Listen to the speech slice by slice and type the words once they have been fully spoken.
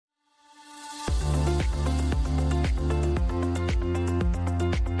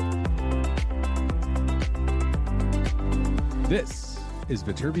This is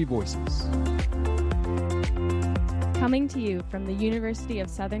Viterbi Voices. Coming to you from the University of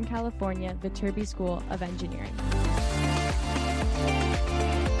Southern California, Viterbi School of Engineering.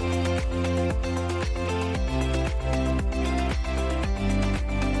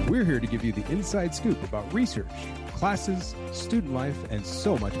 We're here to give you the inside scoop about research, classes, student life, and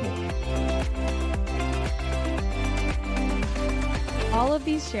so much more. All of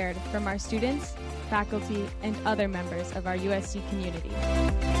these shared from our students, faculty, and other members of our USC community.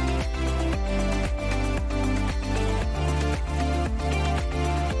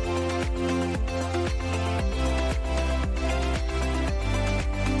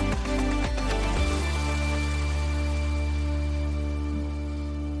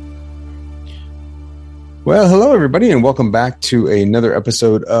 Well, hello, everybody, and welcome back to another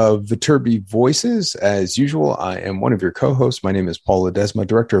episode of Viterbi Voices. As usual, I am one of your co-hosts. My name is Paul Ledesma,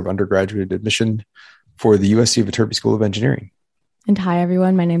 Director of Undergraduate Admission for the USC Viterbi School of Engineering. And hi,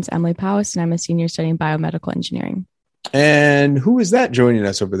 everyone. My name is Emily Powis, and I'm a senior studying biomedical engineering. And who is that joining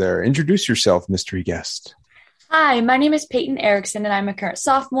us over there? Introduce yourself, mystery guest. Hi, my name is Peyton Erickson, and I'm a current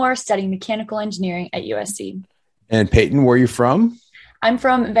sophomore studying mechanical engineering at USC. And Peyton, where are you from? I'm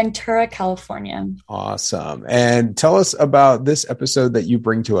from Ventura, California. Awesome. And tell us about this episode that you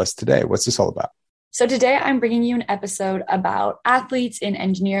bring to us today. What's this all about? So today I'm bringing you an episode about athletes in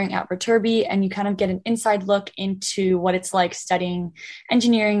engineering at Viterbi, and you kind of get an inside look into what it's like studying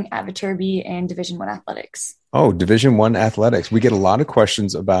engineering at Viterbi and Division I athletics. Oh, Division I athletics. We get a lot of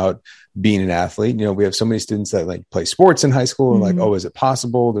questions about being an athlete. You know, we have so many students that like play sports in high school and like, oh, is it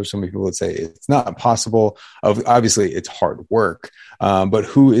possible? There's so many people that say it's not possible. Obviously, it's hard work. But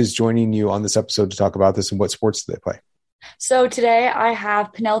who is joining you on this episode to talk about this, and what sports do they play? So today I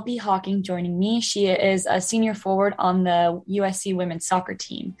have Penelope Hawking joining me. She is a senior forward on the USC women's soccer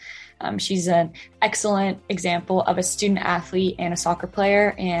team. She's an excellent example of a student athlete and a soccer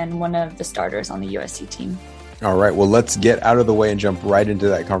player, and one of the starters on the USC team. All right, well, let's get out of the way and jump right into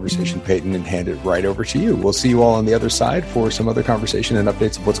that conversation, Peyton, and hand it right over to you. We'll see you all on the other side for some other conversation and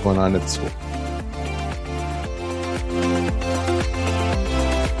updates of what's going on at the school.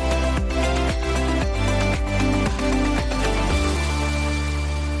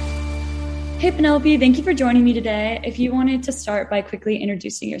 Hey, Penelope, thank you for joining me today. If you wanted to start by quickly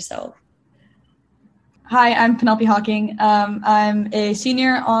introducing yourself. Hi, I'm Penelope Hawking. I'm a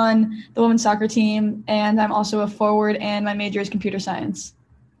senior on the women's soccer team, and I'm also a forward, and my major is computer science.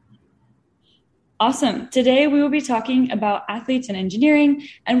 Awesome. Today we will be talking about athletes in engineering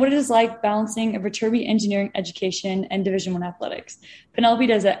and what it is like balancing a Viterbi engineering education and Division I athletics. Penelope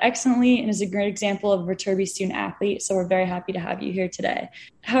does it excellently and is a great example of a Viterbi student athlete, so we're very happy to have you here today.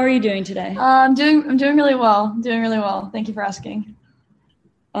 How are you doing today? I'm doing really well. Thank you for asking.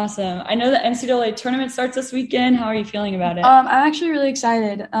 Awesome. I know the NCAA tournament starts this weekend. How are you feeling about it? I'm actually really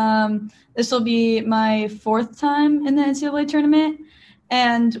excited. This will be my fourth time in the NCAA tournament.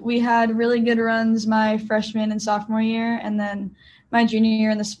 And we had really good runs my freshman and sophomore year. And then my junior year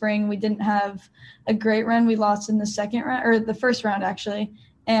in the spring, we didn't have a great run. We lost in the second round, or the first round, actually.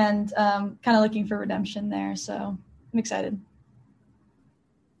 And kind of looking for redemption there. So I'm excited.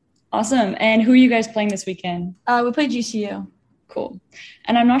 Awesome. And who are you guys playing this weekend? We played GCU. Cool.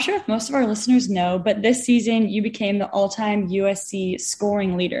 And I'm not sure if most of our listeners know, but this season you became the all-time USC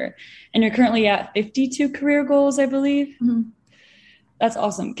scoring leader. And you're currently at 52 career goals, I believe. Mm-hmm. That's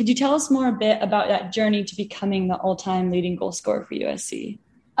awesome. Could you tell us more a bit about that journey to becoming the all-time leading goal scorer for USC?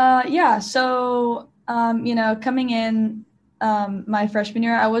 Yeah. So, coming in my freshman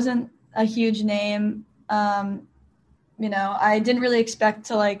year, I wasn't a huge name. I didn't really expect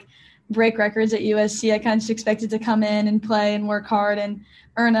to break records at USC. I kind of just expected to come in and play and work hard and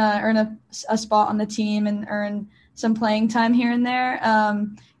earn a spot on the team and earn some playing time here and there.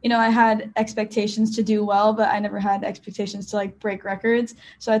 I had expectations to do well, but I never had expectations to break records.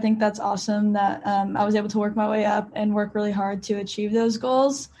 So I think that's awesome that I was able to work my way up and work really hard to achieve those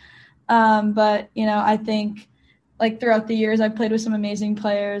goals. But I think throughout the years, I've played with some amazing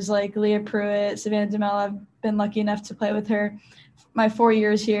players like Leah Pruitt, Savannah DeMello. I've been lucky enough to play with her my 4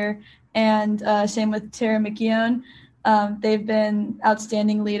 years here. And same with Tara McKeown. They've been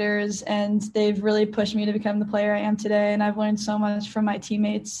outstanding leaders, and they've really pushed me to become the player I am today. And I've learned so much from my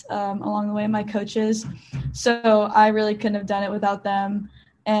teammates along the way, my coaches. So I really couldn't have done it without them.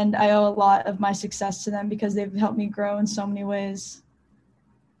 And I owe a lot of my success to them because they've helped me grow in so many ways.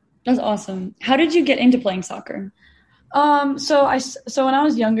 That's awesome. How did you get into playing soccer? So when I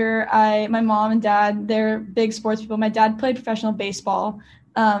was younger, my mom and dad, they're big sports people. My dad played professional baseball.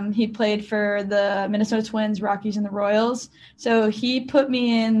 He played for the Minnesota Twins, Rockies, and the Royals. So he put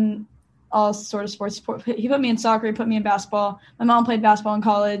me in all sort of sports. He put me in soccer. He put me in basketball. My mom played basketball in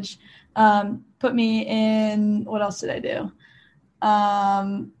college. Put me in, what else did I do?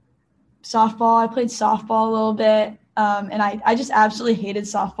 Softball. I played softball a little bit. And I just absolutely hated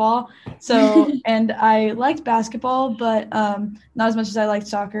softball. So, and I liked basketball, but not as much as I liked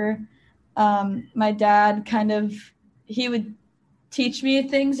soccer. My dad he would teach me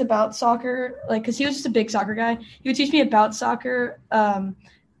things about soccer, like, cause he was just a big soccer guy. He would teach me about soccer,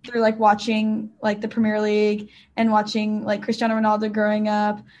 through like watching like the Premier League and watching like Cristiano Ronaldo growing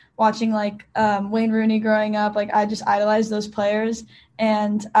up, watching like Wayne Rooney growing up. Like I just idolized those players,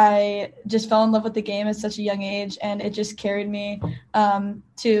 and I just fell in love with the game at such a young age, and it just carried me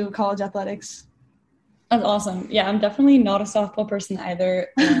to college athletics. That's awesome. Yeah, I'm definitely not a softball person either.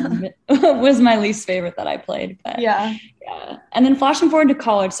 It was my least favorite that I played. But yeah. And then flashing forward to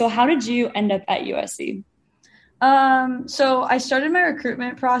college. So how did you end up at USC? So I started my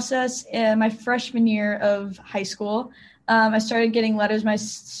recruitment process in my freshman year of high school. I started getting letters my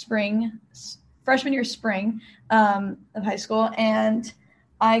freshman year spring of high school, and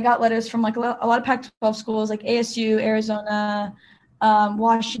I got letters from like a lot of Pac-12 schools like ASU, Arizona,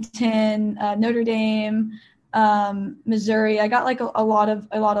 Washington, Notre Dame, Missouri. I got like a lot of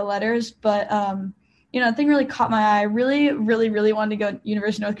letters, but nothing really caught my eye. I really, really, really wanted to go to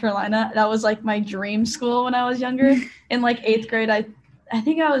University of North Carolina. That was like my dream school when I was younger. In like 8th grade, I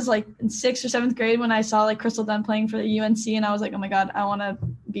think I was like in 6th or 7th grade when I saw like Crystal Dunn playing for the UNC, and I was like, oh my God, I want to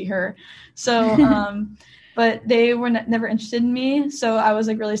be her. So, but they were never interested in me. So I was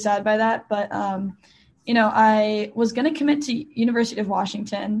like really sad by that. But, I was going to commit to University of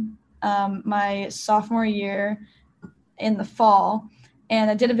Washington my sophomore year in the fall. And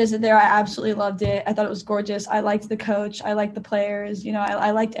I did a visit there. I absolutely loved it. I thought it was gorgeous. I liked the coach. I liked the players.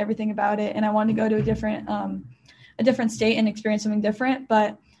 I liked everything about it. And I wanted to go to a different state and experience something different.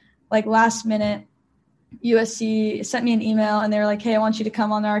 But like last minute, USC sent me an email and they were like, hey, I want you to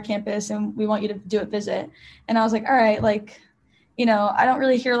come on our campus and we want you to do a visit. And I was like, all right, like, I don't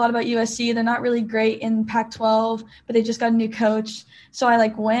really hear a lot about USC. They're not really great in Pac-12, but they just got a new coach. So I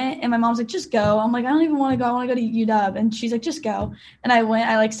like went, and my mom's like, just go. I'm like, I don't even want to go. I want to go to UW. And she's like, just go. And I went,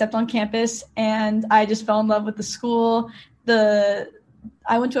 I like stepped on campus, and I just fell in love with the school. I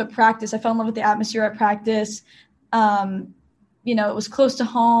went to a practice. I fell in love with the atmosphere at practice. It was close to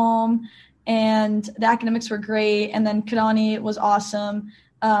home, and the academics were great. And then Kadani was awesome.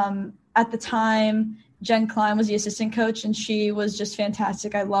 At the time, Jen Klein was the assistant coach, and she was just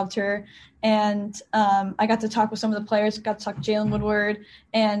fantastic. I loved her. And I got to talk with some of the players, got to talk to Jalen Woodward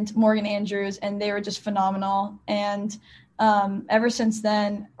and Morgan Andrews, and they were just phenomenal. And ever since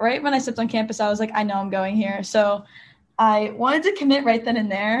then, right when I stepped on campus, I was like, I know I'm going here. So I wanted to commit right then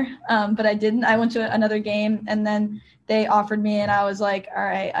and there, but I didn't. I went to another game, and then they offered me, and I was like, all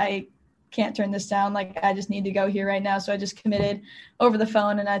right, I can't turn this down. Like, I just need to go here right now. So I just committed over the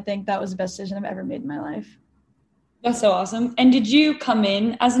phone, and I think that was the best decision I've ever made in my life. That's so awesome. And did you come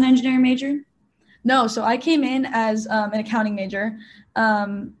in as an engineering major? No, so I came in as an accounting major.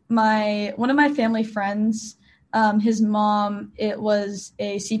 One of my family friends, his mom, it was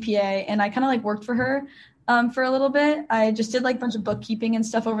a CPA, and I kind of like worked for her for a little bit. I just did like a bunch of bookkeeping and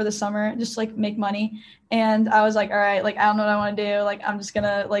stuff over the summer, just like make money. And I was like, all right, like, I don't know what I want to do. Like, I'm just going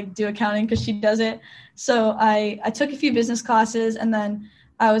to like do accounting because she does it. So I took a few business classes, and then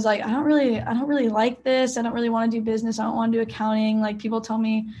I was like, I don't really like this. I don't really want to do business. I don't want to do accounting. Like, people tell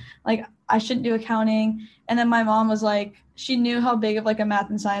me like I shouldn't do accounting. And then my mom was like, she knew how big of like a math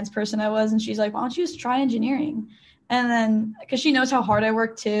and science person I was. And she's like, why don't you just try engineering? And then, cause she knows how hard I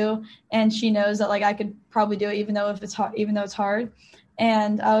work too. And she knows that like, I could probably do it even though it's hard.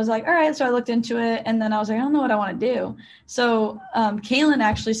 And I was like, all right. So I looked into it, and then I was like, I don't know what I want to do. So Kaylin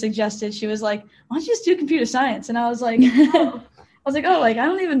actually suggested, she was like, why don't you just do computer science? And I was like, oh. I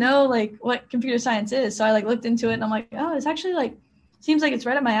don't even know like what computer science is. So I like looked into it, and I'm like, oh, it's actually like, seems like it's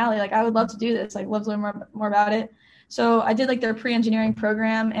right up my alley. Like, I would love to do this. Like, love to learn more about it. So I did like their pre-engineering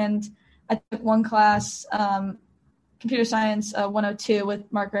program, and I took one class, computer science 102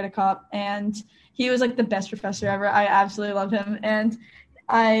 with Mark Redekop, and he was like the best professor ever. I absolutely loved him. And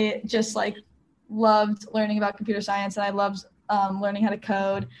I just like loved learning about computer science, and I loved learning how to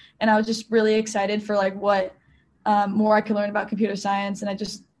code. And I was just really excited for like what more I could learn about computer science. And I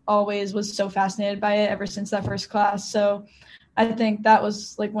just always was so fascinated by it ever since that first class. So I think that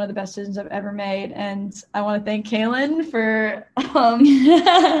was like one of the best decisions I've ever made. And I want to thank Kaylin for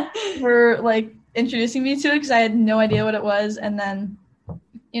for like introducing me to it, because I had no idea what it was. And then,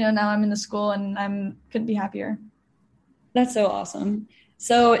 now I'm in the school, and couldn't be happier. That's so awesome.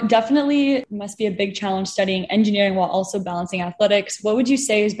 So definitely must be a big challenge studying engineering while also balancing athletics. What would you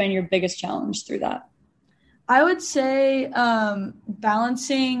say has been your biggest challenge through that? I would say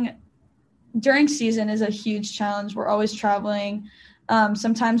balancing during season is a huge challenge. We're always traveling.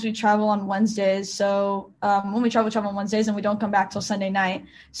 Sometimes we travel on Wednesdays. So when we travel on Wednesdays and we don't come back till Sunday night.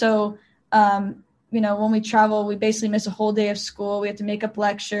 So, when we travel, we basically miss a whole day of school. We have to make up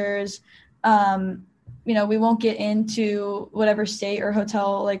lectures. We won't get into whatever state or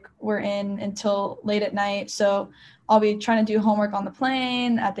hotel like we're in until late at night. So I'll be trying to do homework on the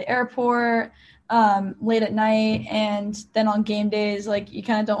plane, at the airport, late at night. And then on game days, like you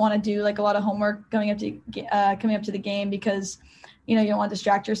kind of don't want to do like a lot of homework coming up to the game because, you don't want to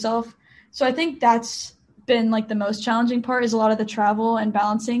distract yourself. So I think that's been like the most challenging part is a lot of the travel and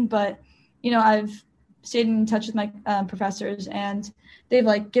balancing. But, I've stayed in touch with my professors and they've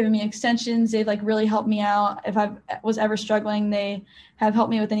like given me extensions. They've like really helped me out. If I was ever struggling, they have helped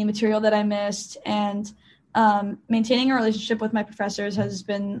me with any material that I missed. And maintaining a relationship with my professors has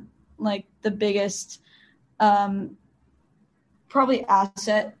been like the biggest probably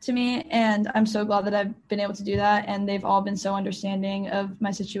asset to me. And I'm so glad that I've been able to do that. And they've all been so understanding of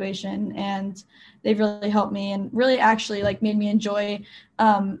my situation and they've really helped me and really actually like made me enjoy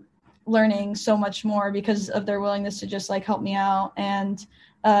learning so much more because of their willingness to just like help me out and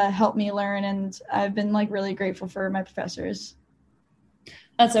help me learn. And I've been like really grateful for my professors.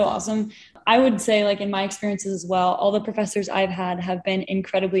 That's so awesome. I would say like in my experiences as well, all the professors I've had have been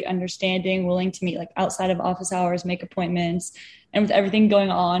incredibly understanding, willing to meet like outside of office hours, make appointments. And with everything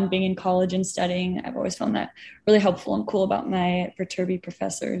going on, being in college and studying, I've always found that really helpful and cool about my Viterbi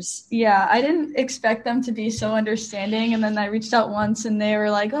professors. Yeah, I didn't expect them to be so understanding. And then I reached out once and they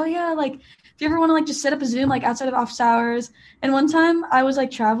were like, oh yeah, like if you ever want to like just set up a Zoom like outside of office hours. And one time I was like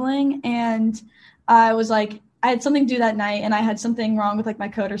traveling and I was like, I had something to do that night and I had something wrong with like my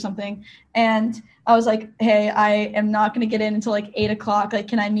code or something. And I was like, hey, I am not going to get in until like 8:00. Like,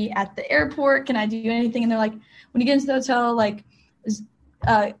 can I meet at the airport? Can I do anything? And they're like, when you get into the hotel, like,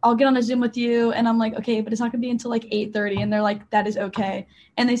 I'll get on a Zoom with you. And I'm like, okay, but it's not gonna be until like 8:30. And they're like, that is okay.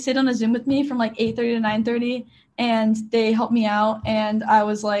 And they sit on a Zoom with me from like 8:30 to 9:30 and they helped me out. And I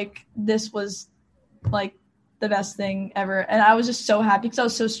was like, this was like the best thing ever. And I was just so happy because I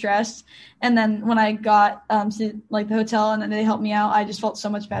was so stressed. And then when I got to like the hotel and then they helped me out, I just felt so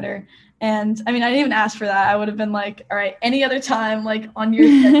much better. And I mean, I didn't even ask for that. I would have been like, all right, any other time, like on your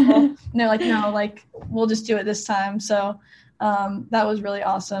schedule. And they're like, no, like we'll just do it this time. So that was really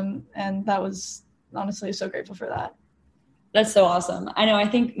awesome. And that was honestly so grateful for that. That's so awesome. I know. I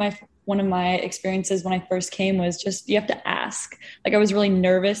think one of my experiences when I first came was just, you have to ask. Like I was really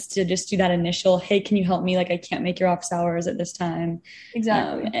nervous to just do that initial, hey, can you help me? Like I can't make your office hours at this time.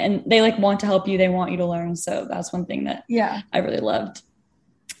 Exactly. And they like want to help you. They want you to learn. So that's one thing that I really loved.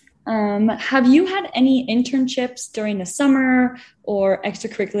 Have you had any internships during the summer or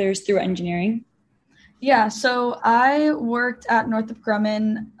extracurriculars through engineering? Yeah, so I worked at Northrop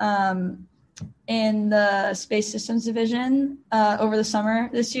Grumman in the Space Systems Division over the summer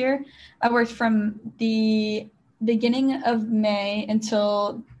this year. I worked from the beginning of May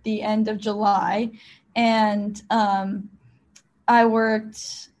until the end of July, and I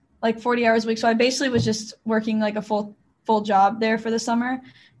worked like 40 hours a week. So I basically was just working like a full job there for the summer,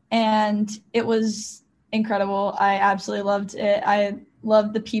 and it was incredible. I absolutely loved it. I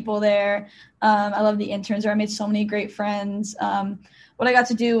loved the people there. I love the interns there. I made so many great friends. What I got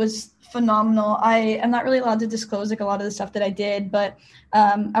to do was phenomenal. I am not really allowed to disclose like a lot of the stuff that I did, but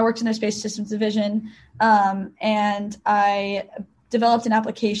I worked in their Space Systems Division, and I developed an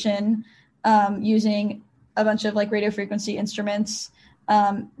application using a bunch of like radio frequency instruments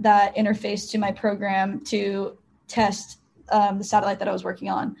that interfaced to my program to test the satellite that I was working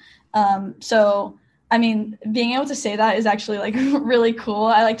on. So I mean, being able to say that is actually like really cool.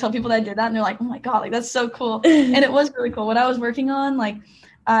 I like tell people that I did that and they're like, oh my God, like that's so cool. And it was really cool. What I was working on, like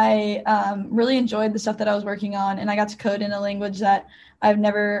I really enjoyed the stuff that I was working on, and I got to code in a language that I've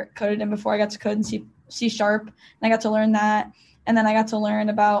never coded in before. I got to code in C# and I got to learn that. And then I got to learn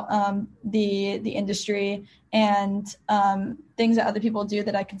about the industry and things that other people do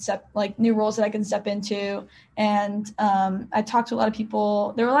that I can like new roles that I can step into. And I talked to a lot of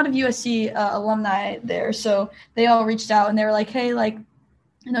people. There were a lot of USC alumni there. So they all reached out and they were like, hey, like,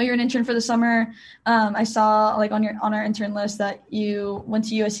 I know you're an intern for the summer. I saw like on our intern list that you went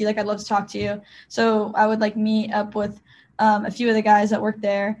to USC. Like, I'd love to talk to you. So I would like meet up with a few of the guys that worked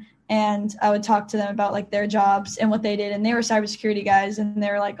there. And I would talk to them about like their jobs and what they did. And they were cybersecurity guys. And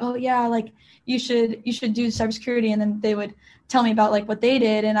they were like, oh yeah, like you should do cybersecurity. And then they would tell me about like what they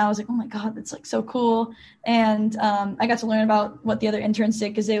did. And I was like, oh my God, that's like so cool. And I got to learn about what the other interns did,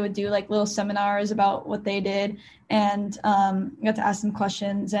 because they would do like little seminars about what they did. And I got to ask them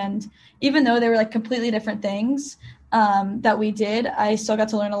questions. And even though they were like completely different things that we did, I still got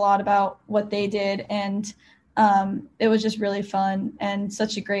to learn a lot about what they did. And it was just really fun and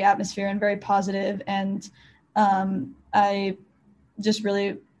such a great atmosphere and very positive. And I just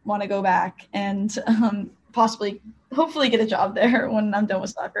really want to go back and hopefully get a job there when I'm done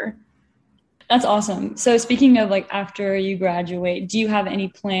with soccer. That's awesome. So speaking of like after you graduate, do you have any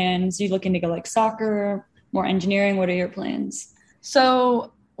plans? Are you looking to go like soccer, more engineering? What are your plans?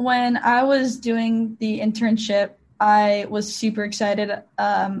 So when I was doing the internship, I was super excited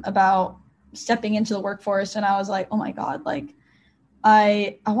about stepping into the workforce. And I was like, oh my God, like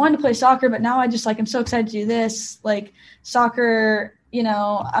I wanted to play soccer, but now I just like, I'm so excited to do this. Like soccer, you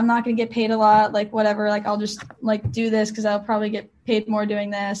know, I'm not going to get paid a lot, like whatever, like I'll just like do this because I'll probably get paid more doing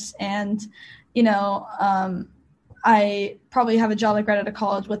this. And, you know, I probably have a job like right out of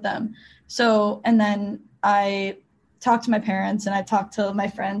college with them. So, and then I talked to my parents and I talked to my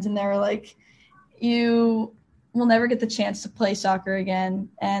friends, and they were like, you will never get the chance to play soccer again,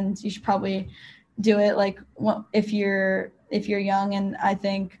 and you should probably do it like if you're young. And I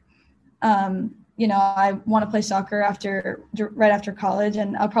think, you know, I want to play soccer right after college,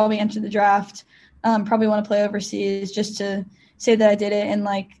 and I'll probably enter the draft. Probably want to play overseas just to say that I did it, and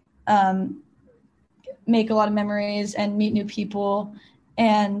like make a lot of memories and meet new people.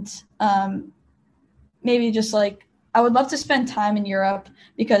 And maybe just like, I would love to spend time in Europe,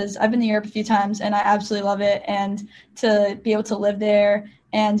 because I've been to Europe a few times and I absolutely love it. And to be able to live there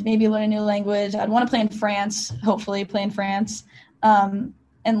and maybe learn a new language. I'd want to play in France, hopefully play in France, and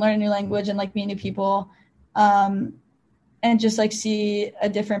learn a new language and like meet new people, and just like see a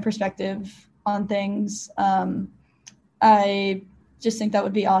different perspective on things. I just think that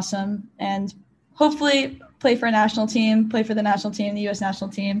would be awesome. And hopefully play for the national team, the U.S. national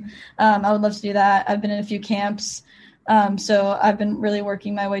team. I would love to do that. I've been in a few camps. So I've been really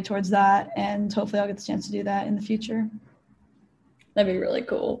working my way towards that, and hopefully I'll get the chance to do that in the future. That'd be really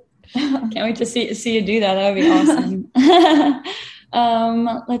cool. Can't wait to see you do that. That would be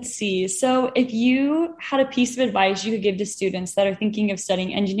awesome. Let's see. So if you had a piece of advice you could give to students that are thinking of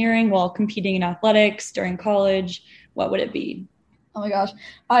studying engineering while competing in athletics during college, what would it be? Oh my gosh.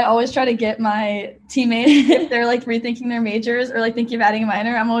 I always try to get my teammates, if they're like rethinking their majors or like thinking of adding a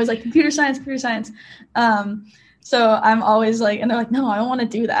minor, I'm always like computer science. So I'm always like, and they're like, no, I don't want to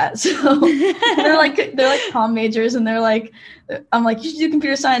do that. So they're like comm majors, and they're like, I'm like, you should do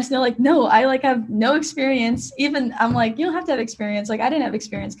computer science. And they're like, no, I like have no experience. Even I'm like, you don't have to have experience. Like I didn't have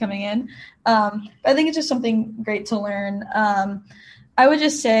experience coming in. I think it's just something great to learn. I would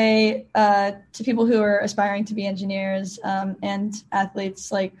just say to people who are aspiring to be engineers and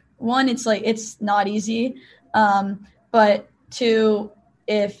athletes, like one, it's like, it's not easy. But two,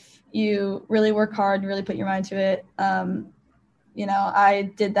 if you really work hard and really put your mind to it. You know,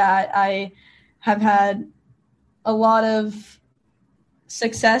 I did that. I have had a lot of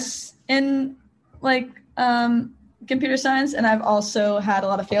success in like computer science, and I've also had a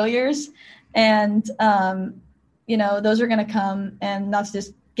lot of failures. And, you know, those are going to come, and not to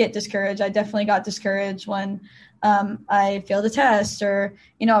just get discouraged. I definitely got discouraged when I failed a test, or,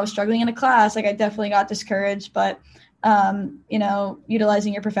 you know, I was struggling in a class. Like I definitely got discouraged, but you know,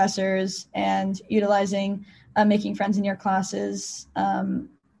 utilizing your professors and utilizing making friends in your classes,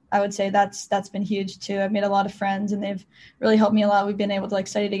 I would say that's been huge too. I've made a lot of friends, and they've really helped me a lot. We've been able to like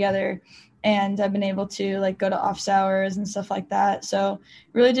study together, and I've been able to like go to office hours and stuff like that. So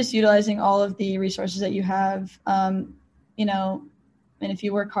really just utilizing all of the resources that you have, you know, and if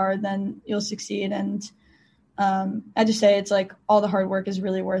you work hard, then you'll succeed. And I just say it's like all the hard work is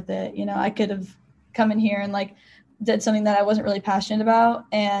really worth it. You know, I could have come in here and like did something that I wasn't really passionate about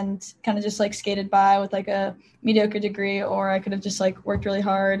and kind of just like skated by with like a mediocre degree, or I could have just like worked really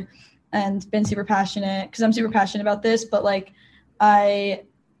hard and been super passionate, because I'm super passionate about this, but like I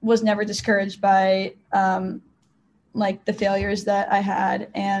was never discouraged by like the failures that I had,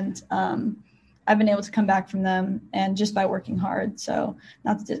 and I've been able to come back from them, and just by working hard. So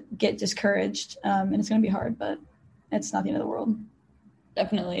not to get discouragaged, and it's going to be hard, but it's not the end of the world.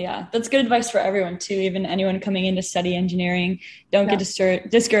 Definitely. Yeah. That's good advice for everyone too. Even anyone coming in to study engineering, don't get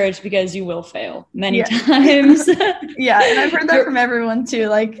discouraged, because you will fail many times. Yeah. And I've heard that from everyone too.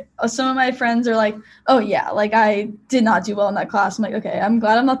 Like some of my friends are like, oh yeah, like I did not do well in that class. I'm like, okay, I'm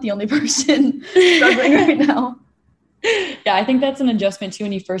glad I'm not the only person struggling right now. Yeah. I think that's an adjustment too.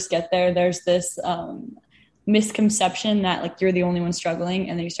 When you first get there, there's this, misconception that like you're the only one struggling,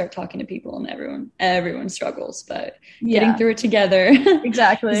 and then you start talking to people and everyone struggles, but getting through it together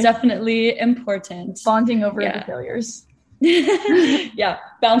exactly is definitely important. Bonding over the failures.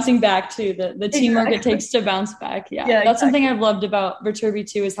 Bouncing back to the teamwork it takes to bounce back. That's something I've loved about Viterbi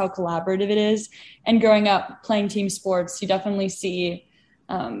too, is how collaborative it is. And growing up playing team sports, you definitely see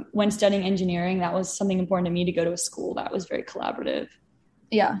when studying engineering, that was something important to me, to go to a school that was very collaborative.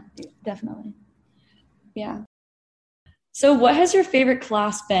 Definitely. So what has your favorite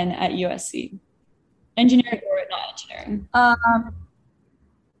class been at USC? Engineering or not engineering?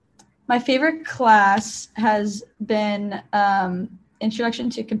 My favorite class has been Introduction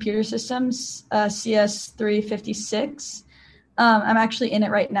to Computer Systems, CS 356. I'm actually in it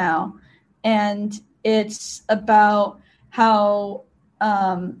right now. And it's about how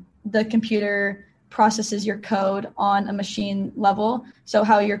the computer processes your code on a machine level. So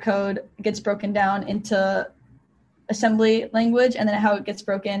how your code gets broken down into assembly language, and then how it gets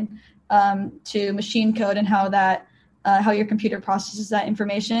broken to machine code, and how your computer processes that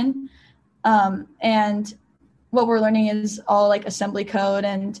information. And what we're learning is all like assembly code,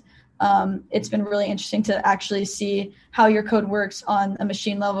 and it's been really interesting to actually see how your code works on a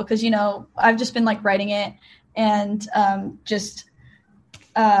machine level. Because, I've just been like writing it and just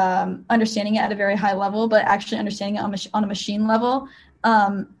understanding it at a very high level, but actually understanding it on a machine level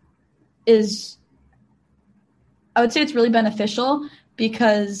is, I would say it's really beneficial,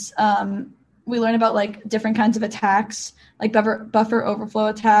 because we learn about like different kinds of attacks, like buffer overflow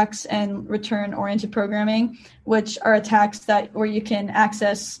attacks and return-oriented programming, which are attacks where you can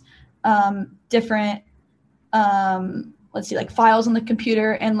access different, like files on the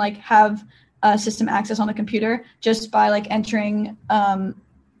computer, and like have system access on the computer just by like entering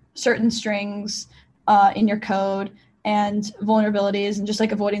certain strings in your code and vulnerabilities, and just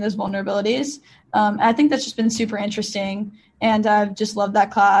like avoiding those vulnerabilities. I think that's just been super interesting, and I've just loved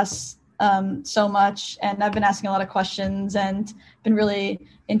that class so much, and I've been asking a lot of questions and been really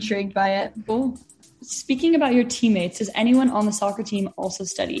intrigued by it. Cool. Speaking about your teammates, does anyone on the soccer team also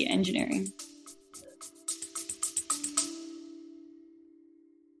study engineering?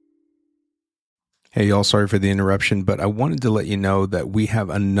 Hey, y'all, sorry for the interruption, but I wanted to let you know that we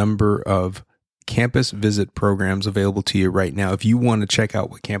have a number of campus visit programs available to you right now. If you want to check out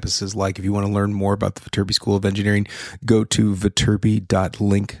what campus is like, if you want to learn more about the Viterbi School of Engineering, go to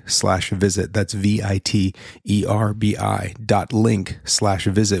viterbi.link/visit. That's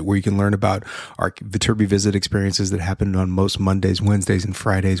VITERBI.link/visit, where you can learn about our Viterbi visit experiences that happen on most Mondays, Wednesdays, and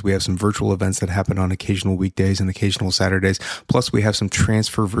Fridays. We have some virtual events that happen on occasional weekdays and occasional Saturdays. Plus, we have some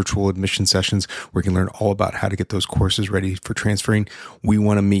transfer virtual admission sessions where you can learn all about how to get those courses ready for transferring. We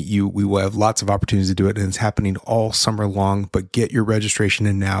want to meet you. We will have lots of opportunities to do it, and it's happening all summer long, but get your registration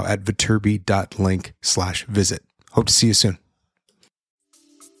in now at viterbi.link/visit. Hope to see you soon.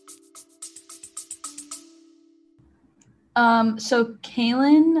 So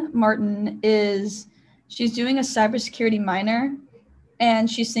Kaylin Martin she's doing a cybersecurity minor, and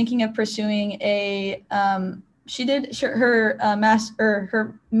she's thinking of pursuing her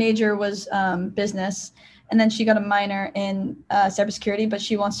major was business, and then she got a minor in cybersecurity, but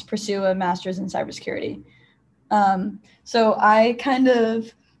she wants to pursue a master's in cybersecurity. So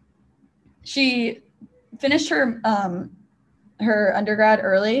she finished her undergrad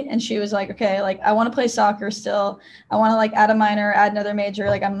early, and she was like, okay, like I want to play soccer still. I want to like add a minor, add another major.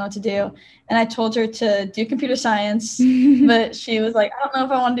 Like I don't know what to do. And I told her to do computer science, but she was like, I don't know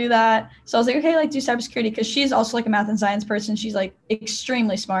if I want to do that. So I was like, okay, like do cybersecurity, because she's also like a math and science person. She's like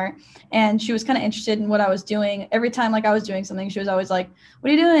extremely smart, and she was kind of interested in what I was doing. Every time like I was doing something, she was always like, what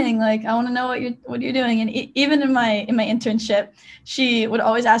are you doing? Like I want to know what you're doing. And even in my internship, she would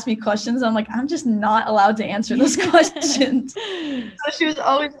always ask me questions. I'm like, I'm just not allowed to answer those questions. So she was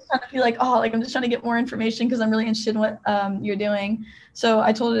always trying to be like, oh, like I'm just trying to get more information because I'm really interested in what you're doing. So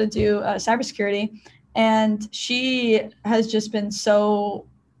I told her to do cybersecurity, and she has just been so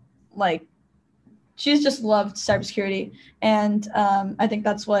like, she's just loved cybersecurity. And I think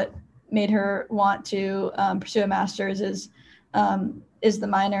that's what made her want to pursue a master's is the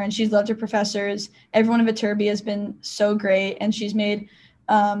minor. And she's loved her professors. Everyone in Viterbi has been so great, and she's made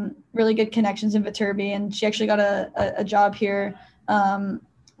really good connections in Viterbi. And she actually got a job here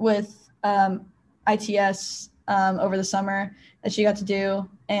with ITS over the summer that she got to do.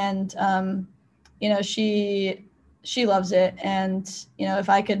 And, she loves it. And, if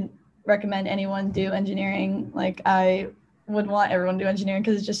I could recommend anyone do engineering, like I would want everyone to do engineering,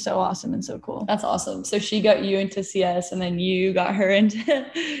 because it's just so awesome and so cool. That's awesome. So she got you into CS, and then you got her into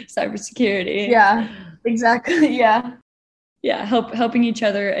cybersecurity. Yeah, exactly. Yeah. Yeah. Helping each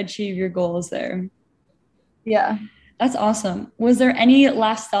other achieve your goals there. Yeah. That's awesome. Was there any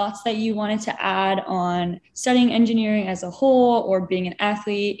last thoughts that you wanted to add on studying engineering as a whole or being an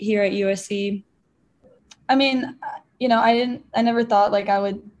athlete here at USC? I mean, I never thought like I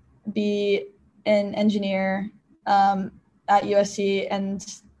would be an engineer at USC and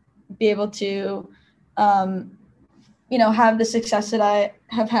be able to, have the success that I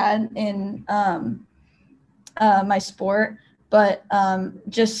have had in my sport, but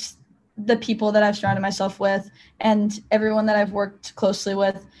just the people that I've surrounded myself with and everyone that I've worked closely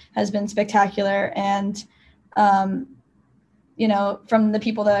with has been spectacular. And, from the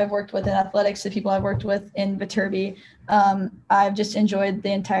people that I've worked with in athletics, the people I've worked with in Viterbi, I've just enjoyed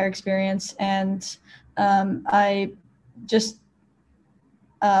the entire experience. And I just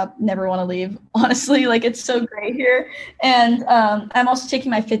never want to leave, honestly. Like, it's so great here. And I'm also taking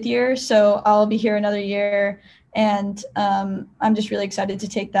my 5th year, so I'll be here another year. And I'm just really excited to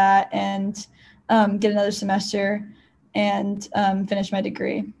take that and get another semester and finish my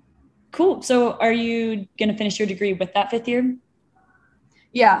degree. Cool. So are you going to finish your degree with that 5th year?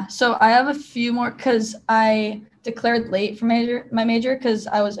 Yeah. So I have a few more because I declared late for my major because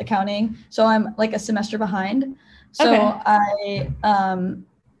I was accounting. So I'm like a semester behind. So okay. I'm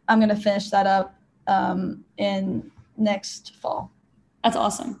going to finish that up in next fall. That's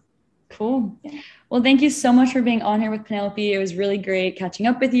awesome. Cool. Well, thank you so much for being on here with Penelope. It was really great catching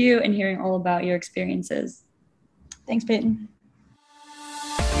up with you and hearing all about your experiences. Thanks, Peyton.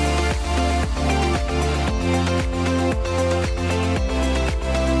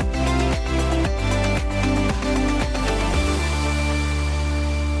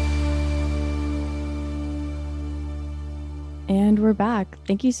 And we're back.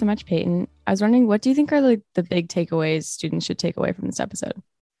 Thank you so much, Peyton. I was wondering, what do you think are like the big takeaways students should take away from this episode?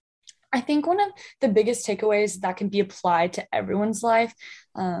 I think one of the biggest takeaways that can be applied to everyone's life,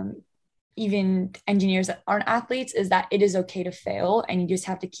 even engineers that aren't athletes, is that it is okay to fail and you just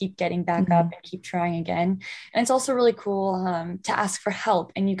have to keep getting back up and keep trying again. And it's also really cool to ask for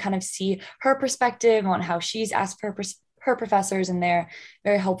help, and you kind of see her perspective on how she's asked for her professors, and they're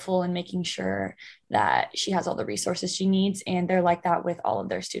very helpful in making sure that she has all the resources she needs, and they're like that with all of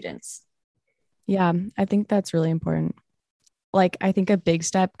their students. Yeah, I think that's really important. Like, I think a big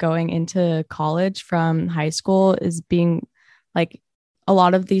step going into college from high school is being like, a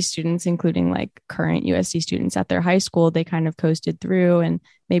lot of these students, including like current USC students at their high school, they kind of coasted through and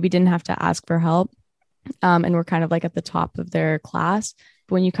maybe didn't have to ask for help. And were kind of like at the top of their class.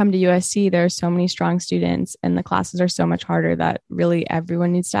 But when you come to USC, there are so many strong students and the classes are so much harder that really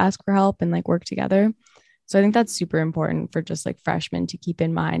everyone needs to ask for help and like work together. So I think that's super important for just like freshmen to keep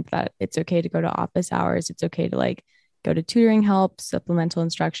in mind, that it's okay to go to office hours. It's okay to like go to tutoring help, supplemental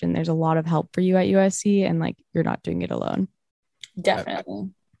instruction. There's a lot of help for you at USC, and like, you're not doing it alone.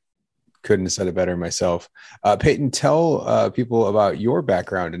 Definitely. Couldn't have said it better myself. Peyton, tell people about your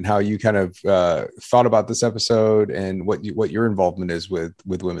background and how you kind of thought about this episode and what your involvement is with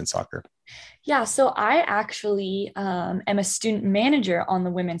women's soccer. Yeah, so I actually am a student manager on the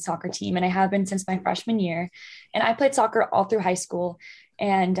women's soccer team, and I have been since my freshman year. And I played soccer all through high school.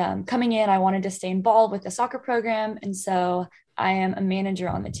 And coming in, I wanted to stay involved with the soccer program. And so I am a manager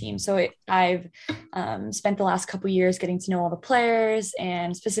on the team. So I've spent the last couple of years getting to know all the players,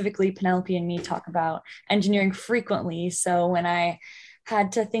 and specifically Penelope and me talk about engineering frequently. So when I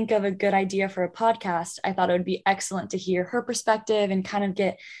had to think of a good idea for a podcast, I thought it would be excellent to hear her perspective and kind of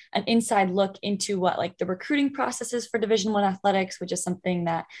get an inside look into what like the recruiting process is for Division I athletics, which is something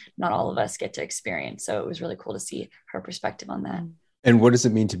that not all of us get to experience. So it was really cool to see her perspective on that. And what does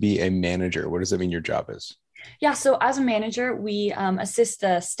it mean to be a manager? What does it mean your job is? Yeah, so as a manager, we assist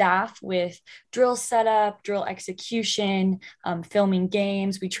the staff with drill setup, drill execution, filming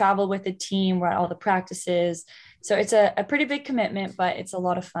games. We travel with the team. We're at all the practices. So it's a pretty big commitment, but it's a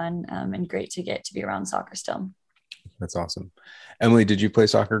lot of fun and great to get to be around soccer still. That's awesome. Emily, did you play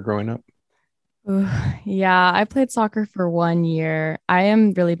soccer growing up? Yeah, I played soccer for 1 year. I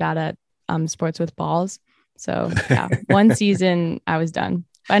am really bad at sports with balls. So yeah, one season I was done.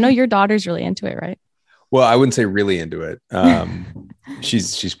 I know your daughter's really into it, right? Well, I wouldn't say really into it.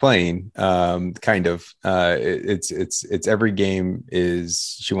 She's playing, kind of. It's every game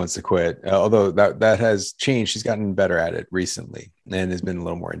is she wants to quit. Although that has changed. She's gotten better at it recently and has been a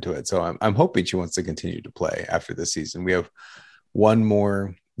little more into it. So I'm hoping she wants to continue to play after this season. We have one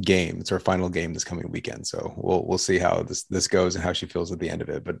more game. It's our final game this coming weekend. So we'll see how this goes and how she feels at the end of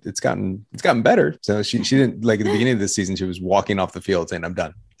it. But it's gotten better. So she didn't, like, at the beginning of this season, she was walking off the field saying, "I'm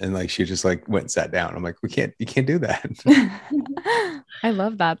done." And like, she just like went and sat down. I'm like, you can't do that. I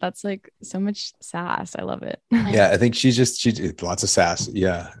love that. That's like so much sass. I love it. Yeah. I think she's lots of sass.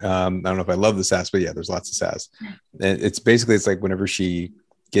 Yeah. I don't know if I love the sass, but yeah, there's lots of sass. And it's like whenever she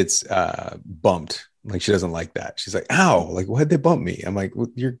gets bumped, like she doesn't like that. She's like, ow, like why'd they bump me? I'm like, well,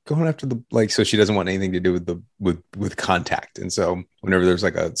 you're going after the, like, so she doesn't want anything to do with contact. And so whenever there's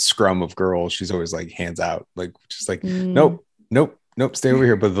like a scrum of girls, she's always like hands out, like just like, nope, stay over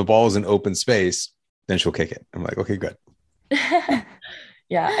here. But if the ball is in open space, then she'll kick it. I'm like, okay, good.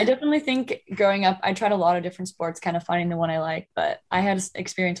 Yeah, I definitely think growing up, I tried a lot of different sports, kind of finding the one I like, but I had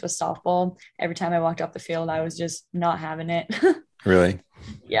experience with softball. Every time I walked off the field, I was just not having it. Really?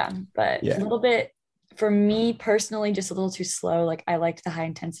 Yeah, but a little bit, for me personally, just a little too slow. Like I liked the high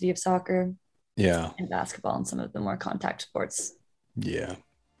intensity of soccer. Yeah. And basketball and some of the more contact sports. Yeah.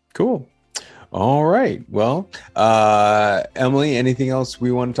 Cool. All right. Well, Emily, anything else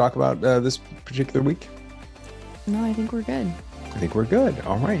we want to talk about this particular week? No, I think we're good. I think we're good.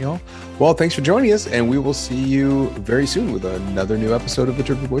 All right, y'all. Well, thanks for joining us, and we will see you very soon with another new episode of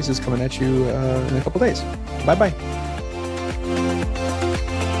Viterbi Voices coming at you in a couple days. Bye-bye.